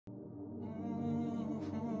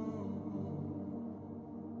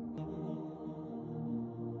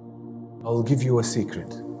I'll give you a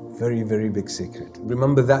secret, very, very big secret.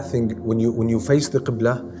 Remember that thing, when you face the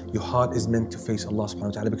Qibla, your heart is meant to face Allah subhanahu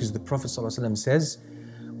wa ta'ala, because the Prophet ﷺ says,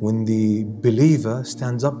 when the believer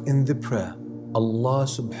stands up in the prayer, Allah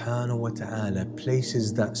subhanahu wa ta'ala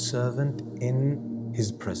places that servant in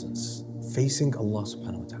his presence, facing Allah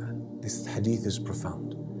subhanahu wa ta'ala. This hadith is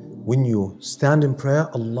profound. When you stand in prayer,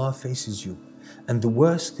 Allah faces you. And the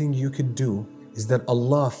worst thing you could do is that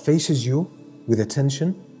Allah faces you with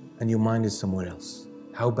attention and your mind is somewhere else.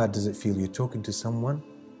 How bad does it feel? You're talking to someone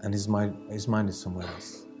and his mind is somewhere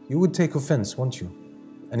else. You would take offense, won't you?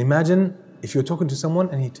 And imagine if you're talking to someone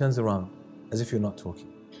and he turns around as if you're not talking.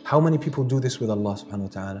 How many people do this with Allah subhanahu wa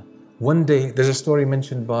ta'ala? One day, there's a story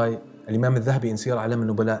mentioned by Imam al-Dhahabi in Siyar A'lam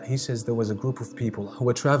al-Nubala. He says there was a group of people who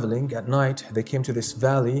were traveling at night. They came to this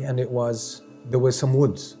valley and there were some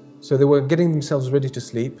woods. So they were getting themselves ready to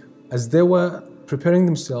sleep. As they were preparing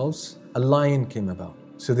themselves, a lion came about.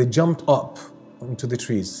 So they jumped up onto the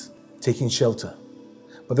trees, taking shelter.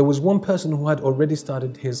 But there was one person who had already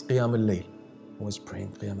started his Qiyam al-Layl, who was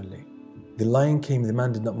praying Qiyam al-Layl. The lion came, the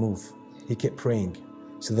man did not move. He kept praying.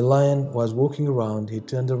 So the lion was walking around, he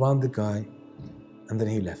turned around the guy, and then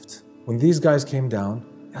he left. When these guys came down,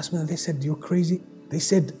 they said, "You're crazy." They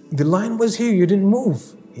said, "The lion was here, you didn't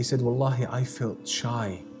move." He said, "Wallahi, I felt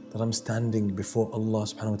shy that I'm standing before Allah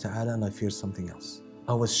subhanahu wa ta'ala and I fear something else.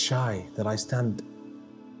 I was shy that I stand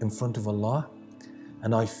in front of Allah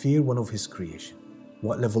and I fear one of His creation."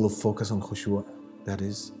 What level of focus on khushu'? That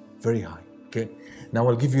is very high. Okay. Now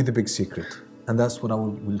I'll give you the big secret, and that's what I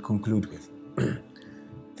will conclude with.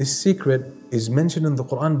 This secret is mentioned in the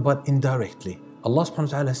Quran, but indirectly. Allah subhanahu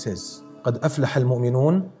wa ta'ala says, قَدْ أَفْلَحَ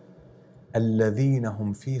الْمُؤْمِنُونَ الَّذِينَ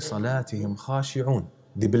هُمْ فِي صَلَاتِهِمْ خَاشِعُونَ.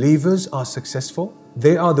 The believers are successful.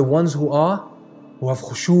 They are the ones who have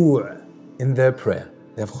khushu' in their prayer.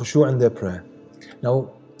 They have khushu' in their prayer. Now,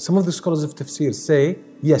 some of the scholars of tafsir say,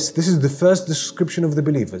 yes, this is the first description of the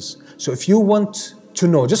believers. So if you want to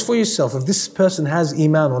know just for yourself if this person has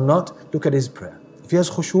iman or not, look at his prayer. If he has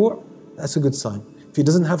khushu', that's a good sign. If he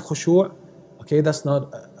doesn't have khushu', okay, that's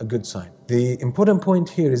not a good sign. The important point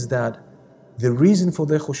here is that the reason for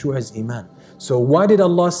their khushu' is iman. So why did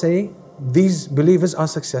Allah say these believers are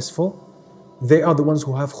successful? They are the ones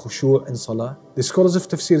who have khushu' in salah. The scholars of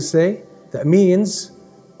tafsir say that means,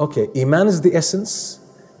 okay, iman is the essence,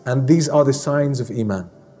 and these are the signs of iman.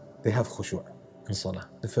 They have khushu' in salah,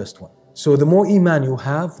 the first one. So the more iman you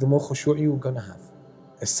have, the more khushu' you're gonna have.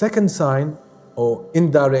 A second sign, or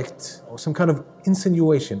indirect, or some kind of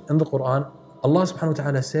insinuation in the Quran, Allah subhanahu wa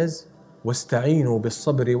ta'ala says, وَاسْتَعِينُوا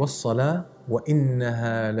بِالصَّبْرِ وَالصَّلَاةِ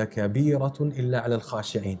وَإِنَّهَا لَكَبِيرَةٌ إِلَّا عَلَى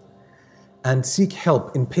الْخَاشِعِينَ. And seek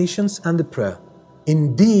help in patience and the prayer.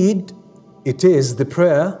 Indeed, it is the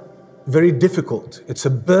prayer very difficult. It's a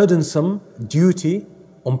burdensome duty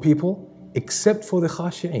on people, except for the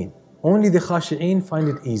khashi'een. Only the khashi'een find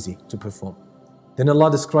it easy to perform. Then Allah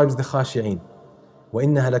describes the khashi'een.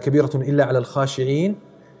 وَإِنَّهَا لَكَبِيرَةٌ إِلَّا عَلَى الْخَاشِعِينَ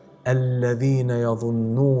الَّذِينَ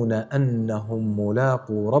يَظُنُّونَ أَنَّهُمْ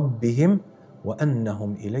مُلَاقُو رَبِّهِمْ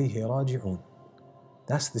وَأَنَّهُمْ إِلَيْهِ رَاجِعُونَ.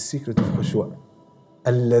 That's the secret of khushu'.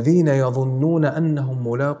 الَّذِينَ يَظُنُّونَ أَنَّهُمْ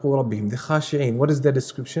مُلَاقُو رَبِّهِمْ. The khashi'een, what is their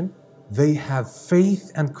description? They have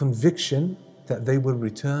faith and conviction that they will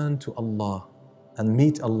return to Allah and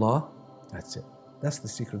meet Allah. That's it. That's the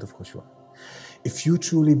secret of khushu'. If you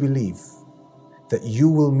truly believe that you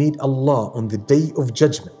will meet Allah on the day of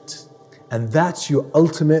judgment, and that's your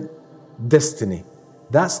ultimate destiny,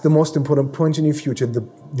 that's the most important point in your future.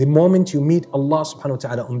 The moment you meet Allah subhanahu wa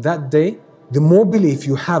ta'ala on that day, the more belief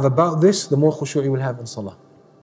you have about this, the more khushu' you will have in salah.